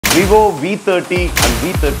Vivo V30 and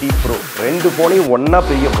V30 Pro ரெண்டு போனையும் ஒண்ணா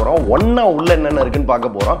பிரிக்க போறோம். ஒண்ணா உள்ள என்னென்ன இருக்குன்னு பார்க்க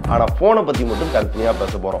போறோம். ஆனா போனை பத்தி மட்டும் தனித்தனியா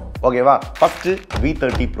பேச போறோம். ஓகேவா? First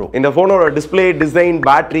V30 Pro. இந்த போனோட டிஸ்ப்ளே, டிசைன்,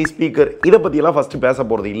 பேட்டரி, ஸ்பீக்கர் இத பத்தி எல்லாம் ஃபர்ஸ்ட் பேச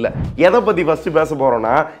போறது இல்ல. எதை பத்தி ஃபர்ஸ்ட் பேச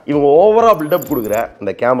போறோம்னா இவங்க ஓவரா பில்ட் அப் கொடுக்குற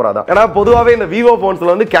இந்த கேமரா தான். ஏன்னா பொதுவாவே இந்த Vivo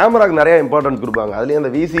போன்ஸ்ல வந்து கேமராக்கு நிறைய இம்பார்ட்டன்ஸ் கொடுப்பாங்க. அதுலயும்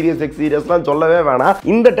இந்த V series, X seriesலாம் சொல்லவே வேணாம்.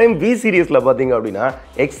 இந்த டைம் V seriesல பாத்தீங்க அப்படின்னா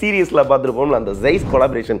X seriesல பார்த்திருப்போம்ல அந்த Zeiss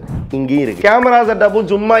கொலாபரேஷன் இங்கேயும் இருக்கு. கேமரா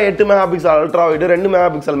செட்டப்பும் சும்மா 8 megapixel ultra wide 2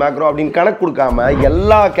 megapixel macro அப்படின்னு கணக்கு கொடுக்காம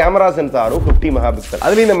எல்லா கேமரா சென்சாரும் 50 மெகாபிக்சல்.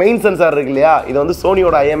 அதுல இந்த மெயின் சென்சார் இருக்கு இல்லையா, இது வந்து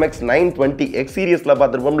சோனியோட IMX 920 X சீரிஸ்ல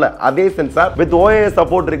பார்த்திருப்போம்ல அதே சென்சார் வித் OS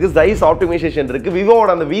சப்போர்ட் இருக்கு, Zeiss ஆப்டிமைசேஷன் இருக்கு,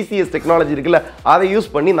 விவோட அந்த VCS டெக்னாலஜி இருக்குல்ல அதை யூஸ்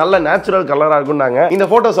பண்ணி நல்ல நேச்சுரல் கலரா இருக்கும்னாங்க. இந்த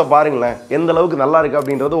போட்டோஸை பாருங்களேன் எந்த அளவுக்கு நல்லா இருக்கு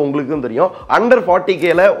அப்படின்றது உங்களுக்கும் தெரியும். அண்டர்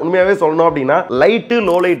 40Kல உண்மையாவே சொல்லணும் அப்படின்னா லைட்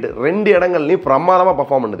லோ லைட் ரெண்டு இடங்கள்லயும் பிரமாதமா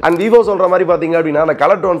பெர்ஃபார்ம் பண்ணுது. அண்ட் விவோ சொல்ற மாதிரி பாத்தீங்க அப்படின்னா அந்த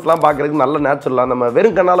கலர் டோன்ஸ்லாம் பார்க்கிறதுக்கு நல்ல நேச்சுரலா நம்ம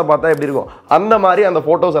வெறும் கண்ணால பார்த்தா எப்படி இருக்கும் அந்த மாதிரி அந்த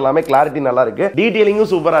போட்டோஸ் எல்லாமே கிளாரிட்டி நல்லா இருக்கு, டீடைலிங்கும்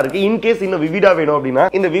சூப்பரா இருக்கு. இன் கேஸ் இன்னும் விவிடா வேணும் அப்படின்னா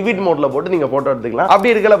இந்த விவிட் மோட்ல போட்டு நீங்க போட்டோ எடுத்துக்கலாம்.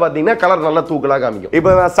 அப்படி இருக்கல பாத்தீங்கன்னா கலர் நல்லா தூக்கலா காமிக்கும்.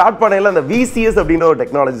 இப்போ நான் ஸ்டார்ட் பண்ணல அந்த VCS அப்படின்ற ஒரு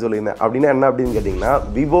டெக்னாலஜி சொல்லியிருந்தேன். அப்படின்னா என்ன அப்படின்னு கேட்டீங்கன்னா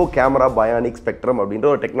விவோ கேமரா பயானிக் ஸ்பெக்ட்ரம் அப்படின்ற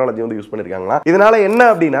ஒரு டெக்னாலஜி வந்து யூஸ் பண்ணிருக்காங்களா. இதனால என்ன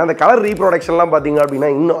அப்படின்னா அந்த கலர் ரீப்ரொடக்ஷன்லாம் பாத்தீங்க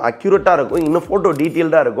அப்படின்னா இன்னும் அக்யூரேட்டா இருக்கும், இன்னும் போட்டோ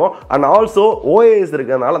டீடைல்டா இருக்கும். அண்ட் ஆல்சோ OS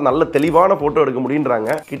இருக்கறனால நல்ல தெளிவான போட்டோ எடுக்க முடியும்ன்றாங்க.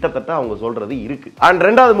 கிட்டத்தட்ட அவங்க சொல்றது இருக்கு. அண்ட்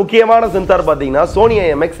ரெண்டாவது முக்கியமான சென்சார் பாத்தீங்கன்னா சோனி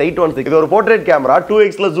IMX 816. இது ஒரு போர்ட்ரேட் கேமரா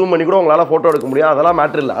 2x ல ஜூம் பண்ணி கூட உங்களால போட்டோ எடுக்க முடியும். அதெல்லாம்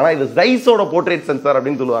மேட்டர் இல்ல. ஆனா இது Zeissோட போர்ட்ரேட் சென்சார்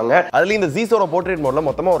அப்படின்னு சொல்லுவாங்க. அதுல இந்த Zeissோட போர்ட்ரேட் மோட்ல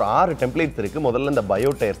மொத்தமா ஒரு 6 டெம்ப்ளேட்ஸ் இருக்கு. முதல்ல இந்த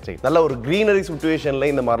பயோ டயர் ஸ்டைல் நல்ல ஒரு கிரீனரி சிச்சுவேஷன்ல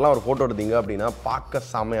இந்த மாதிரிலாம் ஒரு போட்டோ எடுத்தீங்க அப்படின்னா பார்க்க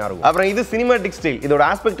செமையா இருக்கும். அப்புறம் இது சினிமேட்டிக் ஸ்டைல். இதோட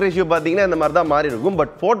ஆஸ்பெக்ட் ரேஷியோ பாத்தீங்கன்னா இந்த மாதிரி தான் மாறி இருக்கும்.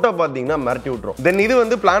 பட் போட்டோ பாத்தீங்கன்னா மிரட்டி விட்டுரும். தென் இது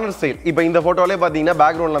வந்து பிளானர் ஸ்டைல். இப்போ இந்த போட்டோலயே பாத்தீங்கன்னா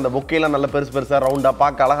பேக்ரவுண்ட்ல அந்த பொக்கேலாம் நல்ல பெருசு பெருசா ரவுண்டா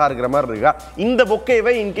பார்க்க அழகா இருக்கிற மாதிரி இருக்கா. இந்த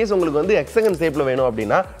பொக்கேவை இன் கேஸ் உங்களுக்கு வந்து ஹெக்ஸகன் ஷேப்ல வேணும்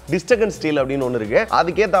அப்படின்னா டிஸ்டகன் ஸ்டைல் அப்படின்னு ஒன்னு இருக்கு.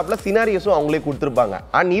 அதுக்கேத்தாப்ல சினாரியோஸும் அவங்களே கொடுத்திருப்பாங்க.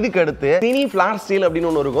 அண்ட் இதுக்கு அடுத்து சினி ஃபிளார் ஸ்டைல் அப்படின்னு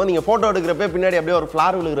ஒன்னு இருக்கும். நீங்க போட்டோ எடுக்கிறப்ப பின்னாடி அப்படியே ஒரு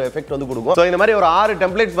ஃபிளார் விழுகிற எஃபெக்ட் வந்து கொடுக்கும். சோ இந்த மாதிரி ஒரு 6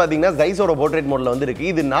 டெம்ப்ளேட்ஸ் பாத்தீங்கன்னா Zeissோட போர்ட்ரேட் மோட்ல வந்து இருக்கு.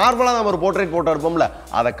 இது நார்மலா நம்ம ஒரு போர்ட்ரேட் போட்டோ எடுப்போம்ல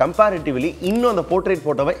அத கம்பேரிட்டிவ்லி இன்னும் அந்த போர்ட்ரேட்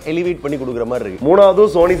போட்டோவை எலிவேட் பண்ணி கொடுக்குற மாதிரி இருக்கு. மூணாவது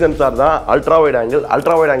சோனி சென்சார் தான் ultra wide angle.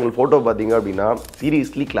 Ultra wide angle photo பாத்தீங்க அப்படின்னா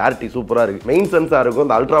சீரியஸ்லி கிளாரிட்டி சூப்பரா இருக்கு. மெயின் சென்சாருக்கும்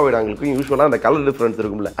அந்த அல்ட்ரா வைட் ஆங்கிளுக்கும் யூசுவலா அந்த கலர் டிஃபரன்ஸ்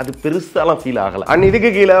இருக்கும்ல அது பெருசாலாம் ஃபீல் ஆகல. அண்ட்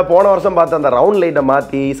இதுக்கு கீழே போன வருஷம் பார்த்த அந்த ரவுண்ட் லைட்டை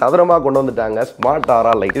மாத்தி சதுரமா கொண்டு வந்துட்டாங்க ஸ்மார்ட்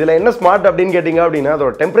ஆரா லைட். இதுல என்ன ஸ்மார்ட் அப்படின்னு கேட்டீங்க அப்படின்னா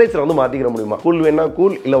அதோட டெம்பரேச்சர் வந்து மாத்திக்கிற முடியுமா, கூல் வேணா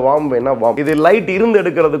கூல் இல்ல வார்ம் வேணா வார்ம். இது லைட் இருந்து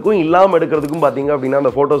எடுக்கிறதுக்கும் இல்லாம எடுக்கிறதுக்கும் பாத்தீங்க அப்படின்னா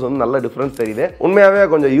அந்த போட்டோஸ் வந்து நல்ல டிஃபரன்ஸ் தெரியுது. உண்மையாவே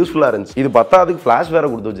கொஞ்சம் யூஸ்ஃபுல்லா இருந்துச்சு. இது பத்தாதுக்கு ஃபிளாஷ் வேற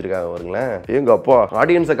கொடுத்து வச்சிருக்காங்க பாருங்களேன். எங்க அப்பா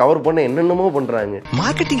ஆடியன்ஸை கவர் பண்ண என்னென்னமோ பண்றாங்க.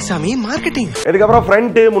 மார்க்கெட்டிங் சாமி மார்க்கெட்டிங். இதுக்கப்புறம்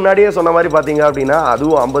ஃப்ரண்ட் முன்னாடியே சொன்ன மாதிரி பாத்தீங்க அப்படின்னா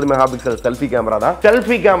அதுவும் 50 மெகாபிக்சல் செல்ஃபி கேமரா தான்.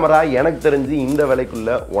 செல்ஃபி கேமரா எனக்கு தெரிஞ்சு இந்த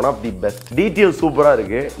விலைக்குள்ள one of the best. Detail சூப்பரா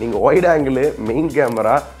இருக்கு. நீங்க wide angle, main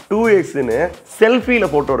camera 2x ன்னு செல்ஃபில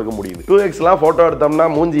போட்டோ எடுக்க முடியுது. 2xலாம் போட்டோ எடுத்தோம்னா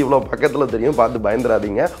மூஞ்சி இவ்வளவு பக்கத்துல தெரியும், பார்த்து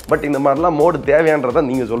பயந்துராதீங்க. பட் இந்த மாதிரிலாம் மோடு தேவையான்றதை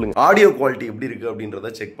நீங்க சொல்லுங்க. ஆடியோ குவாலிட்டி எப்படி இருக்கு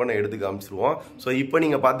அப்படின்றத செக் பண்ண எடுத்து காமிச்சிருவோம். ஸோ இப்போ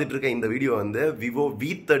நீங்க பார்த்துட்டு இருக்க இந்த வீடியோ வந்து Vivo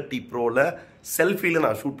V30 Proல செல்ஃபில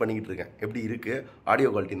நான் ஷூட் பண்ணிக்கிட்டு இருக்கேன். எப்படி இருக்கு,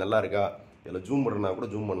 ஆடியோ குவாலிட்டி நல்லா இருக்கா, இதில் ஜூம் பண்ணுறனா கூட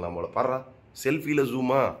ஜூம் பண்ணலாம் போல. பாரு செல்ஃபில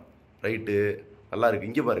ஜூமா, ரைட்டு நல்லா இருக்கு.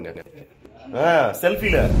 இங்கே பாருங்க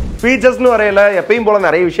செல்ஃபில ஃபீச்சர்ஸ்னு வரையில எப்பயும் போல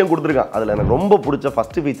நிறைய விஷயம் கொடுத்துருக்கான். அதுல எனக்கு ரொம்ப பிடிச்ச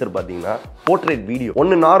ஃபர்ஸ்ட் ஃபீச்சர் பாத்தீங்கன்னா போர்ட்ரேட் வீடியோ.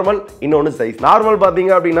 ஒன்னு நார்மல், இன்னொன்னு Zeiss. நார்மல்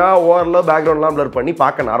பாத்தீங்க அப்படின்னா ஓவர்ல பேக்ரவுண்ட்லாம் பிளர் பண்ணி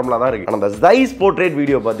பார்க்க நார்மலா தான் இருக்கு. அந்த Zeiss போர்ட்ரேட்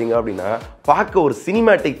வீடியோ பாத்தீங்க அப்படின்னா பார்க்க ஒரு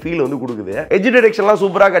சினிமேட்டிக் ஃபீல் வந்து கொடுக்குது. எட்ஜ் டிடெக்ஷன்லாம்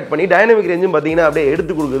சூப்பரா கட் பண்ணி டைனமிக் ரேஞ்சும் பாத்தீங்கன்னா அப்படியே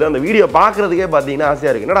எடுத்து கொடுக்குது. அந்த வீடியோ பாக்குறதுக்கே பாத்தீங்கன்னா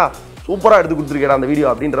ஆசையா இருக்கு. என்னடா சூப்பரா எடுத்து கொடுத்துருக்கேன் அந்த வீடியோ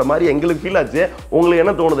அப்படின்ற மாதிரி எங்களுக்கு ஃபீல் ஆச்சு. உங்களுக்கு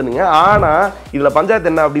என்ன தோணுதுங்க? ஆனா இதுல பஞ்சாயத்து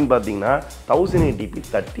என்ன அப்படின்னு பாத்தீங்கன்னா 1080p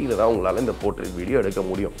 30ல தான் உங்களால இந்த போர்ட்ரேட் வீடியோ எடுக்க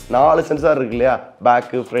முடியும். 4 சென்சார் இருக்கு இல்லையா,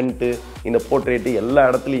 பேக்கு, ஃப்ரண்ட், இந்த போர்ட்ரேட் எல்லா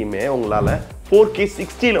இடத்துலயுமே உங்களால 4K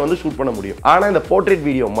 60ல வந்து ஷூட் பண்ண முடியும். ஆனா இந்த போர்ட்ரேட்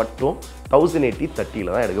வீடியோ மட்டும் 1080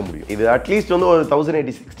 30ல தான் எடுக்க முடியும். இது அட்லீஸ்ட் வந்து ஒரு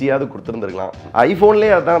 1080 60ஆவது கொடுத்துருந்துருக்கலாம்.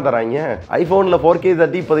 ஐபோன்லயே அதான் தராங்க. ஐபோன்ல 4K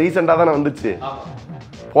 30 இப்போ ரீசெண்டா தானே வந்துச்சு.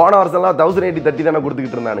 போன வருஷம்லாம் 1080 30 தானே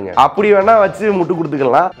கொடுத்துக்கிட்டு இருந்தானுங்க. அப்படி வேணா வச்சு முட்டு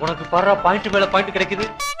கொடுத்துக்கலாம். உனக்கு பாரு பாயிண்ட் மேல பாயிண்ட் கிடைக்குது.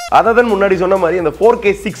 அதான் முன்னாடி சொன்ன மாதிரி அந்த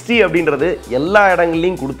 4K 60 அப்படின்றது எல்லா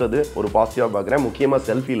இடங்கள்லையும் கொடுத்தது ஒரு பாசிட்டிவா பாக்குறேன். முக்கியமா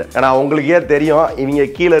செல்ஃபில. ஏன்னா உங்களுக்கே தெரியும் இவங்க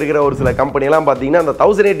கீழே இருக்கிற ஒரு சில கம்பெனி எல்லாம் பாத்தீங்கன்னா அந்த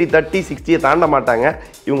 1080 30 60 தாண்ட மாட்டாங்க.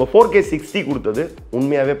 இவங்க 4K 60 கொடுத்தது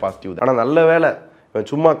உண்மையாவே பாசிட்டிவ் தான். ஆனா நல்ல வேலை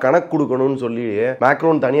சும்மா கணக்கு கொடுக்கணும்னு சொல்லி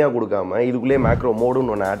மேக்ரோன் தனியா கொடுக்காம இதுக்குள்ளே மேக்ரோ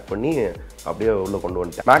மோடுன்னு ஒன்று ஆட் பண்ணி அப்படியே உள்ள கொண்டு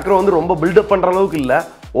வந்துட்டேன். மேக்ரோ வந்து ரொம்ப பில்டப் பண்ற அளவுக்கு இல்ல,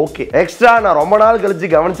 ஓகே. எக்ஸ்ட்ரா நான் ரொம்ப நாள் கழிச்சு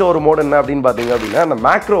கவனிச்ச ஒரு மோட் என்ன அப்படின்னு பாத்தீங்க அப்படின்னா அந்த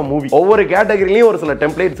மேக்ரோ மூவி. ஒவ்வொரு கேட்டகரியிலயும் ஒரு சில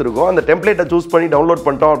டெம்ப்ளேட்ஸ் இருக்கும். அந்த டெம்ப்ளேட்டை சூஸ் பண்ணி டவுன்லோட்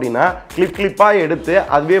பண்ணிட்டோம் அப்படின்னா கிளிப்பா எடுத்து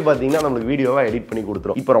அதுவே பாத்தீங்கன்னா நமக்கு வீடியோவா எடிட் பண்ணி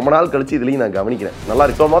கொடுத்துரும். இப்போ ரொம்ப நாள் கழிச்சு இதுலயும் நான் கவனிக்கிறேன். நல்லா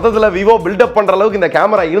இருக்கு. மொத்தத்துல விவோ பில்டப் பண்ற அளவுக்கு இந்த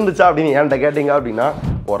கேமரா இருந்துச்சா அப்படின்னு என்கிட்ட கேட்டீங்க அப்படின்னா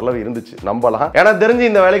ஓரளவு இருந்துச்சு, நம்பலாம். ஏன்னா தெரிஞ்சு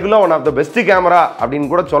இந்த வேலைக்குள்ள one of the best camera அப்படின்னு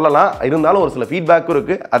கூட சொல்லலாம். இருந்தாலும் ஒரு சில ஃபீட்பேக்கும்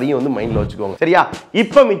இருக்கு, அதையும் வந்து மைண்ட்ல வச்சுக்கோங்க. சரியா?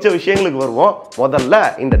 இப்போ மிச்ச விஷயங்களுக்கு வருவோம். முதல்ல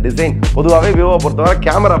இந்த டிசைன். பொதுவாகவே விவோ பொறுத்தவரை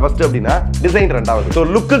கேமரா ஃபர்ஸ்ட் அப்படின்னா டிசைன் ரெண்டாவது. ஸோ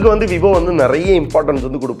லுக்குக்கு வந்து விவோ வந்து நிறைய இம்பார்ட்டன்ஸ்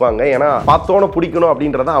வந்து கொடுப்பாங்க. ஏன்னா பார்த்தோன்னு பிடிக்கணும்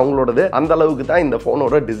அப்படின்றத அவங்களோடது. அந்த அளவுக்கு தான் இந்த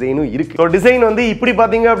போனோட டிசைனும் இருக்கு. ஸோ டிசைன் வந்து இப்படி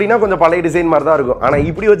பாத்தீங்க அப்படின்னா கொஞ்சம் பழைய டிசைன் மாதிரி தான் இருக்கும். ஆனா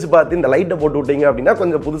இப்படி வச்சு பார்த்து இந்த லைட்டை போட்டு விட்டீங்க அப்படின்னா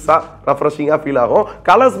கொஞ்சம் புதுசா ரெஃப்ரெஷிங்கா ஃபீல் ஆகும்.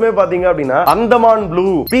 கலர்ஸ்மே பாத்தீங்க அப்படின்னா Andaman blue,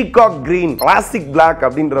 peacock green, classic black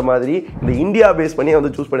அப்படின்ற மாதிரி இந்த இந்தியா பேஸ் பண்ணி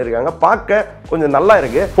வந்து சூஸ் பண்ணிருக்காங்க. பார்க்க கொஞ்சம் நல்லா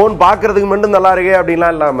இருக்கு. போன் பார்க்கிறதுக்கு மட்டும் நல்லா இருக்கு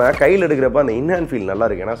அப்படின்லாம் இல்லாம கையில் எடுக்கிறப்ப அந்த இன்ஹேண்ட் ஃபீல் நல்லா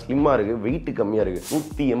இருக்கு. ஏன்னா ஸ்லிம்மா இருக்கு, வெயிட் கம்மியா இருக்கு.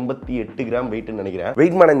 188 கிராம் வெயிட் நினைக்கிறேன்.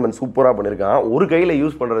 வெயிட் மேனேஜ்மெண்ட் சூப்பரா பண்ணிருக்கான். ஒரு கையில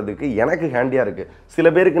யூஸ் பண்றதுக்கு எனக்கு ஹேண்டியா இருக்கு. சில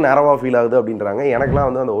பேருக்கு நேரவா ஃபீல் ஆகுது அப்படின்றாங்க. எனக்குலாம்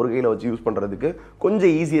வந்து அந்த ஒரு கையில வச்சு யூஸ் பண்றதுக்கு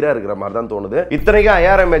கொஞ்சம் ஈஸியா இருக்கிற மாதிரி தான் தோணுது. இத்தனைக்கும்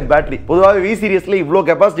 5000 mAh பேட்டரி. பொதுவாக வி சீரிஸ்ல இவ்வளோ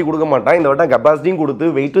கெப்பாசிட்டி கொடுக்க மாட்டான். இந்த வட்டம் கெப்பாசிட்டியும் கொடுத்து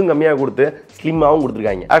வெயிட்டும் கம்மியாக கொடுத்து ஸ்லிம்மாவும்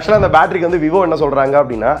கொடுத்துருக்காங்க. ஆக்சுவலாக அந்த பேட்டரிக்கு வந்து விவோ என்ன சொல்றாங்க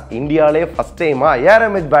அப்படின்னா இந்தியாவிலே ஃபர்ஸ்ட் டைமா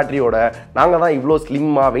 5000 mAh பேட்டரியோட நாங்க தான் இவ்வளோ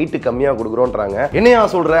ஸ்லிம்மா வெயிட் கம்மியாக கொடுக்குறோன்றாங்க. என்னையா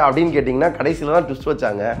சொல்ற அப்படின்னு கேட்டீங்கன்னா கடைசியில தான் ட்விஸ்ட்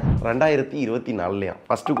வச்சாங்க. 2024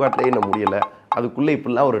 ஃபர்ஸ்ட் குவார்ட்டர்ல என்ன முடியல, அதுக்குள்ள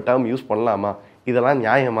இப்படிலாம் ஒரு டேர்ம் யூஸ் பண்ணலாமா? இதெல்லாம்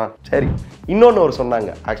நியாயமா? சரி, இன்னொன்னு ஒரு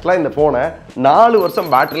சொன்னாங்க. ஆக்சுவலா இந்த போனை 4 வருஷம்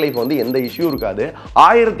பேட்டரி லைஃப் வந்து எந்த இஷ்யூ இருக்காது.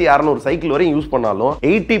 1600 சைக்கிள் வரையும் யூஸ் பண்ணாலும்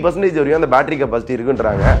 80% வரையும் அந்த பேட்டரி கெப்பாசிட்டி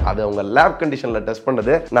இருக்குன்றாங்க. அது அவங்க லேப் கண்டிஷன்ல டெஸ்ட்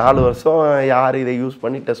பண்ணது. 4 வருஷம் யார் இதை யூஸ்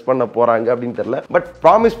பண்ணி டெஸ்ட் பண்ண போறாங்க அப்படின்னு தெரியல. பட்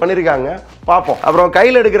ப்ராமிஸ் பண்ணிருக்காங்க, பார்ப்போம். அப்புறம்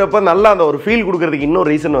கையில் எடுக்கிறப்ப நல்லா அந்த ஒரு ஃபீல் கொடுக்கறதுக்கு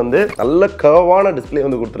இன்னொரு ரீசன் வந்து நல்ல கர்வான டிஸ்பிளே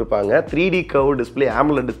வந்து கொடுத்துருப்பாங்க. 3D curve display,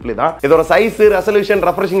 AMOLED display தான். இதோட size, resolution,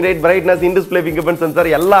 refreshing rate, brightness, in display finger print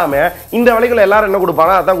sensor எல்லாமே இந்த வேலைக்குள்ள எல்லாரும் என்ன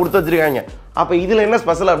கொடுப்பாங்க அதான் கொடுத்து வச்சிருக்காங்க. அப்ப இதுல என்ன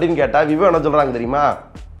ஸ்பெஷல் அப்படின்னு கேட்டா விவோ என்ன சொல்றாங்க தெரியுமா?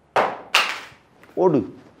 ஓடு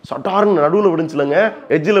சட்டார்னு நடுவில் விடுச்சுலங்க,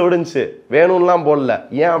 எட்ஜில் விடுச்சு, வேணும்லாம் போடல.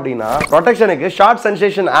 ஏன் அப்படின்னா ப்ரொடெக்ஷனுக்கு ஷார்ட்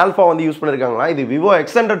சென்சேஷன் ஆல்பா வந்து யூஸ் பண்ணிருக்காங்களா. இது விவோ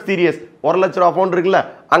X100 சீரிஸ் 1 லட்சம் ரூபா போன் இருக்குல்ல,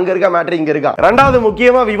 அங்க இருக்க மேட்டர் இங்க இருக்கா. ரெண்டாவது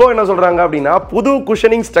முக்கியமா விவோ என்ன சொல்றாங்க அப்படின்னா புது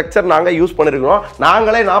குஷனிங் ஸ்ட்ரக்சர் நாங்க யூஸ் பண்ணிருக்கோம்.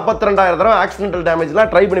 நாங்களே 42,000 தடவை ஆக்சிடென்டல்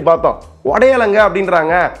டேமேஜ்லாம் ட்ரை பண்ணி பார்த்தோம், உடையலங்க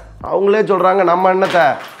அப்படின்றாங்க. அவங்களே சொல்றாங்க நம்ம என்னத்தை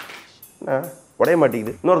உடைய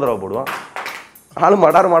மாட்டேங்குது, இன்னொரு தடவை போடுவான். ஆளும்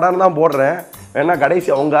மடார் தான் போடுறேன். வேணா கடைசி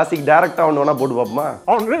அவங்க ஆசைக்கு டைரக்டா ஒன்று வேணா போட்டு பார்ப்போமா?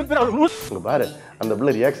 இங்க பாரு அந்த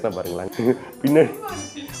பிள்ளை ரியாக்ஷனை பாருங்களேன். பின்னாடி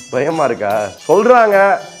பயமா இருக்கா? சொல்றாங்க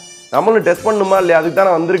நம்மளும் டெஸ்ட் பண்ணுமா இல்லையா, அதுக்கு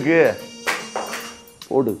தானே வந்திருக்கு.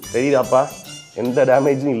 போடு, தெரியுதாப்பா? எந்த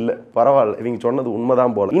டேமேஜும் இல்லை, பரவாயில்ல. இவங்க சொன்னது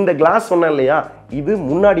உண்மைதான் போல. இந்த கிளாஸ் சொன்னேன் இல்லையா, இது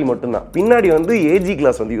முன்னாடி மட்டும்தான். பின்னாடி வந்து ஏஜி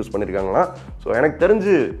கிளாஸ் வந்து யூஸ் பண்ணிருக்காங்களா. ஸோ எனக்கு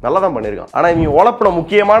தெரிஞ்சு நல்லா தான் பண்ணியிருக்கான். ஆனால் இவங்க உழப்பின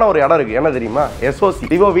முக்கியமான ஒரு இடம் இருக்கு. என்ன தெரியுமா? SoC.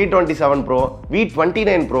 Vivo V27 Pro,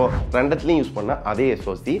 V29 Pro ரெண்டுத்துலையும் use பண்ண அதே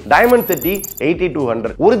SoC. டைமண்ட் செட்டி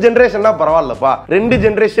 8200. ஒரு ஜென்ரேஷன்னா பரவாயில்லப்பா, 2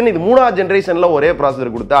 ஜென்ரேஷன், இது 3ஆவது ஜென்ரேஷன்ல ஒரே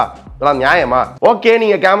ப்ராசஸர் கொடுத்தா இதெல்லாம் நியாயமா? ஓகே,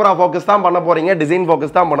 நீங்க கேமரா ஃபோக்கஸ் தான் பண்ண போறீங்க, டிசைன்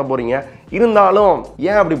ஃபோக்கஸ் தான் பண்ண போறீங்க. இருந்தாலும்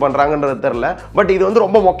ஏன் அப்படி பண்றாங்கன்றது தெரியல. பட் இது வந்து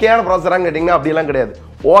ரொம்ப மொக்கையான ப்ராசஸரான்னு கேட்டீங்கன்னா அப்படியெல்லாம் கிடையாது.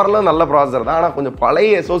 ஓரளவு நல்ல ப்ராசஸர் தான். ஆனால் கொஞ்சம்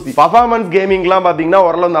பழைய SoC. பர்ஃபார்மன்ஸ் கேமிங்லாம் பார்த்தீங்கன்னா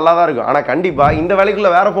ஓரளவு நல்லா தான் இருக்கும். ஆனால் கண்டிப்பா இந்த வேலைக்குள்ள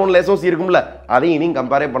வேற போன்ல SoC இருக்கும்ல, அதையும் இனியும்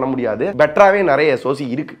கம்பேரே பண்ண முடியாது. பெட்டராவே நிறைய SoC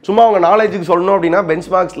இருக்கு. சும்மா உங்க நாலேஜுக்கு சொல்லணும் அப்படின்னா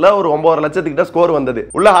பெஞ்ச்மார்க்ஸ்ல ஒரு 9 லட்சத்துக்கிட்ட ஸ்கோர் வந்தது.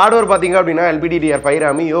 உள்ள ஹார்ட்வேர் பாத்தீங்க அப்படின்னா LPDDR5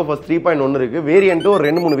 RAM, UFS 3.1 இருக்கு. வேரியன்ட் ஒரு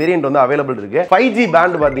 2-3 வேரியன்ட் வந்து அவைலபிள் இருக்கு. 5G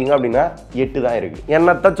பேண்ட் பாத்தீங்க அப்படின்னா 8 தான் இருக்கு.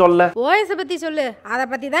 என்னத்த சொல்ல? OS பத்தி சொல்லு, அத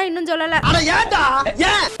பத்தி தான் இன்னும் சொல்லல. அட ஏன்டா?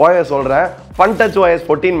 OS சொல்றேன். Fun Touch OS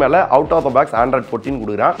 14 மேல out of the box Android 14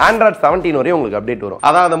 கொடுக்குறான். Android 17 வரையும் உங்களுக்கு அப்டேட் வரும்.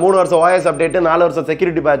 அதான் அந்த 3 வருஷம் OS அப்டேட், 4 வருஷம்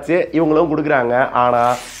செக்யூரிட்டி பேட்ச் இவங்களும் கொடுக்குறாங்க. ஆனா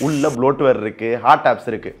உள்ள ப்ளோட்வேர் இருக்கு, ஹாட் ஆப்ஸ்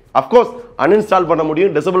இருக்கு. அஃப்கோர்ஸ் அன்இன்ஸ்டால் பண்ண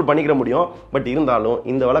முடியும், டிசேபிள் பண்ணிக்கிற முடியும். பட் இருந்தாலும்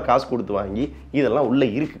இந்த வேலை காசு கொடுத்து வாங்கி இதெல்லாம் உள்ள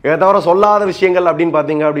இருக்கு. இதை தவிர சொல்லாத விஷயங்கள் அப்படின்னு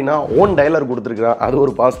பாத்தீங்க அப்படின்னா ஓன் டயலர் கொடுத்துருக்கான், அது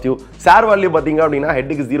ஒரு பாசிட்டிவ். ஷேர் வேல்யூ பாத்தீங்க அப்படின்னா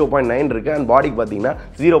ஹெட்டுக்கு 0.9 இருக்கு அண்ட் பாடிக்கு பாத்தீங்கன்னா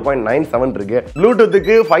 0.97 இருக்கு.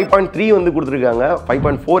 ப்ளூடூத்துக்கு 5.3 வந்து கொடுத்துருக்காங்க,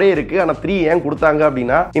 5.4 இருக்கு. ஆனா 3 ஏன் கொடுத்தாங்க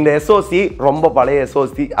அப்படின்னா இந்த SoC ரொம்ப பழைய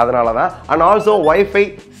SoC, அதனாலதான். அண்ட் ஆல்சோ Wi-Fi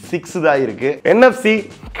 6 தான் இருக்கு. NFC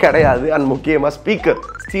கிடையாது. அண்ட் முக்கியமா ஸ்பீக்கர்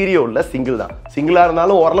ஸ்டீரியோ இல்ல, சிங்கிள் தான். சிங்கிளா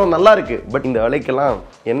இருந்தாலும் ஓரளவு நல்லா இருக்கு. பட் இந்த வேலைக்கெல்லாம்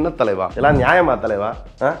என்ன தலைவா, எல்லாம் நியாயமா தலைவா?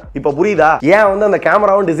 இப்ப புரியுதா ஏன் வந்து அந்த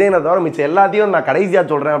கேமராவும் டிசைனை தவிர மிச்சம் எல்லாத்தையும் நான் கடைசியா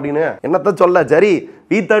சொல்றேன் அப்படின்னு? என்னத்த சொல்ல. சரி,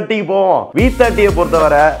 V30 போவோம். V30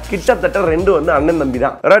 பொறுத்தவரை கிட்டத்தட்ட 2 வந்து அண்ணன் தம்பி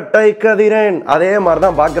தான். ரெட்டை கதிரன் அதே மாதிரி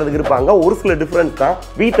தான் பாக்குறதுக்கு இருப்பாங்க. ஒரு சில டிஃபரன்ஸ் தான்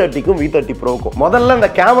V30க்கும் V30 Proக்கும். முதல்ல இந்த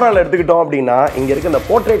கேமரால எடுத்துக்கிட்டோம் அப்படின்னா இங்க இருக்க இந்த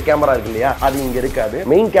போர்ட்ரேட் கேமரா இருக்கு இல்லையா, அது இங்க இருக்காது.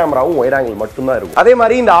 மெயின் கேமராவும் வைட் ஆங்கிள் மட்டும் தான் இருக்கும். அதே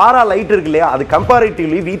மாதிரி இந்த ஆரா லைட் இருக்கு இல்லையா, அது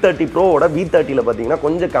கம்பேரிட்டிவ்லி V30 Pro ஓட V30 ல பாத்தீங்கன்னா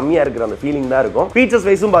கொஞ்சம் கம்மியா இருக்கிற அந்த ஃபீலிங் தான் இருக்கும். ஃபீச்சர்ஸ்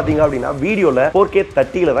வைஸும் பாத்தீங்க அப்படின்னா வீடியோல 4K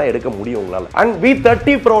 30 ல தான் எடுக்க முடியும் உங்களால. அண்ட்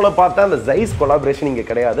V30 Pro ல பார்த்தா அந்த Zeiss கொலாபரேஷன் இங்க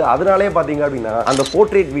கிடையாது. அதனாலே பாத்தீங்க அப்படின்னா அந்த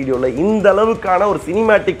போர்ட்ரேட் வீடியோல இந்த அளவுக்கான ஒரு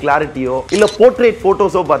சினிமேட்டிக் கிளாரிட்டியோ இல்ல போர்ட்ரேட்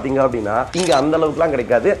போட்டோஸோ பாத்தீங்க அப்படின்னா இங்க அந்த அளவுக்குலாம்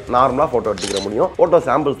கிடைக்காது. நார்மலா போட்டோ எடுத்துக்க முடியும். போட்டோ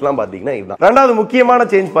சாம்பிள்ஸ்லாம் பாத்தீங்கன்னா இதுதான். ரெண்டாவது முக்கியமான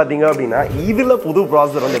சேஞ்ச் பாத்தீங்க அப்படின்னா இதுல புது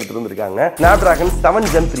ப்ராசஸர் வந்து எடுத்துட்டு வந்திருக்காங்க. Snapdragon 7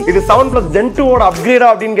 Gen 3. இது 7 Gen 2 ஓட அப்கிரேட்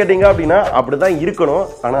அப்படின்னு கேட்டீங்க அப்படின்னா அப்படிதான் இருக்கணும்.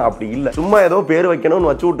 ஆனா அப்படி இல்ல. சும்மா ஏதோ பேர்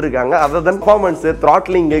வைக்கணும்னு வச்சு விட்டுருக்காங்க. அதர் தென் பெர்ஃபார்மன்ஸ்,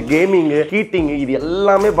 த்ராட்லிங், கேமிங், ஹீட்டிங் இது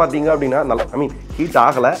எல்லாமே பாத்தீங்க அப்படின்னா நல்லா ஹீட்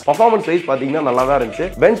ஆகல. பெர்ஃபார்மன்ஸ் வைஸ் பாத்தீங்கன்னா நல்லா தான் இருந்துச்சு.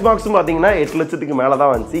 பெஞ்ச்மார்க்ஸும் பாத்தீங்கன்னா 8 லட்சத்துக்கு மேல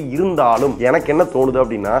தான் வந்துச்சு. இருந்தாலும் எனக்கு என்ன தோணுது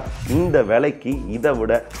அப்படின்னா இந்த விலைக்கு இதை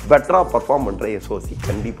விட பெட்டரா பெர்ஃபார்ம் பண்ற SoC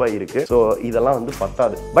கண்டிப்பா இருக்கு. சோ இதெல்லாம் வந்து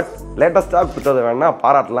பத்தாது. பட் லேட்டஸ்டா கொடுத்தது வேணா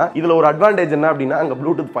பாராட்டலாம். இதுல ஒரு அட்வான்டேஜ் என்ன அப்படின்னா அங்க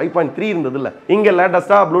ப்ளூடூத் 5.3 இருந்தது இல்ல, இங்க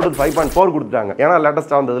லேட்டஸ்டா ப்ளூடூத் 5.4 கொடுத்துட்டாங்க. ஏன்னா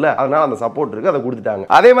லேட்டஸ்டா வந்ததுல அதனால அந்த சப்போர்ட் இருக்கு, அதை கொடுத்துட்டாங்க.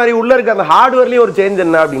 அதே மாதிரி உள்ள இருக்க அந்த ஹார்ட்வேர்லயே ஒரு சேஞ்ச்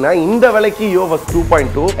என்ன அப்படின்னா இந்த விலைக்கு UFS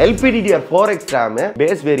 2.2 LPDDR4X RAM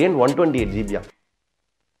base variant 128GB.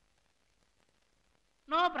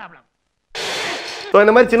 No problem. So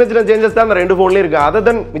இந்த மாதிரி சின்ன சின்ன சேஞ்சஸ் தான் அந்த ரெண்டு போன்லயும் இருக்கு. அதர்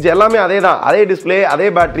தென் மிச்சம் எல்லாமே அதே தான். அதே டிஸ்ப்ளே, அதே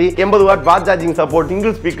battery, 80 watt fast charging support,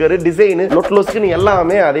 single speaker, design, லொஸ்க்குன்னு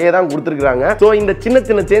எல்லாமே அதே தான் கொடுத்துருக்காங்க. ஸோ இந்த சின்ன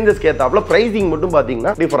சின்ன சேஞ்சஸ் ஏத்தாப்புல பிரைசிங் மட்டும்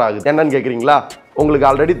பாத்தீங்கன்னா டிஃபர் ஆகுது. என்னன்னு கேக்குறீங்களா? உங்களுக்கு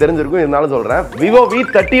ஆல்ரெடி தெரிஞ்சிருக்கும், இருந்தாலும் சொல்றேன். Vivo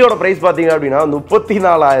V30 ஓட பிரைஸ் பாத்தீங்க அப்படின்னா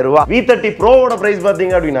 34,000 ரூபாய். V30 Pro ஓட பிரைஸ்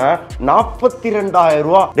பாத்தீங்க அப்படின்னா 42,000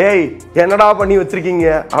 ரூபாய். டேய் என்னடா பண்ணி வச்சிருக்கீங்க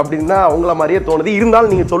அப்படின்னா உங்கள மாதிரியே தோணுது.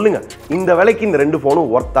 இருந்தாலும் நீங்க சொல்லுங்க, இந்த விலைக்கு இந்த ரெண்டு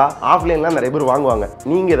போனும் ஒர்த்தா? ஆஃப்லைன்லாம் நிறைய பேர் வாங்குவாங்க,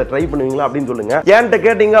 நீங்க இதை ட்ரை பண்ணுவீங்களா அப்படின்னு சொல்லுங்க. என்கிட்ட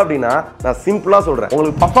கேட்டீங்க அப்படின்னா நான் சிம்பிளா சொல்றேன்,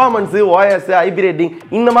 உங்களுக்கு பர்ஃபார்மன்ஸ், OS, IP ரேட்டிங்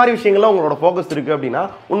இந்த மாதிரி விஷயங்கள்லாம் உங்களோட ஃபோக்கஸ் இருக்கு அப்படின்னா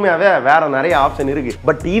உண்மையாவே வேற நிறைய ஆப்ஷன் இருக்கு.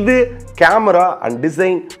 பட் இது கேமரா அண்ட்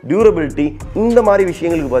டிசைன், டியூரபிலிட்டி இந்த மாதிரி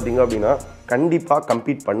விஷயங்களுக்கு பாத்தீங்க அப்படின்னா கண்டிப்பா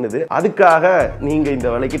கம்பீட் பண்ணுது. அதுக்காக நீங்க இந்த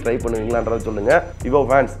விலைக்கு ட்ரை பண்ணுவீங்களான்றத சொல்லுங்க. விவோ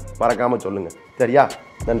ஃபேன்ஸ் மறக்காம சொல்லுங்க. சரியா?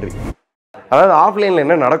 நன்றி. அதாவது ஆஃப்லைன்ல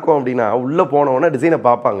என்ன நடக்கும் அப்படின்னா உள்ள போனோன்னா டிசைனை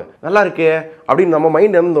பார்ப்பாங்க, நல்லா இருக்கே அப்படின்னு நம்ம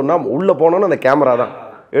மைண்ட் இருந்தோம்னா உள்ள போனோன்னு அந்த கேமரா தான்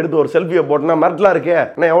எடுத்து ஒரு செல்ஃபியை போட்டோன்னா மெர்ட்லாம் இருக்கே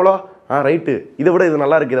அண்ணா எவ்வளோ, ரைட்டு, இதை விட இது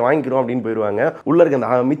நல்லா இருக்கு, இதை வாங்கிக்கிறோம் அப்படின்னு போயிடுவாங்க. உள்ள இருக்க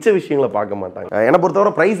அந்த மிச்ச விஷயங்களை பார்க்க மாட்டாங்க. என்னை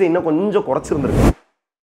பொறுத்தவரை பிரைஸ் இன்னும் கொஞ்சம் குறைச்சிருந்துருக்கு.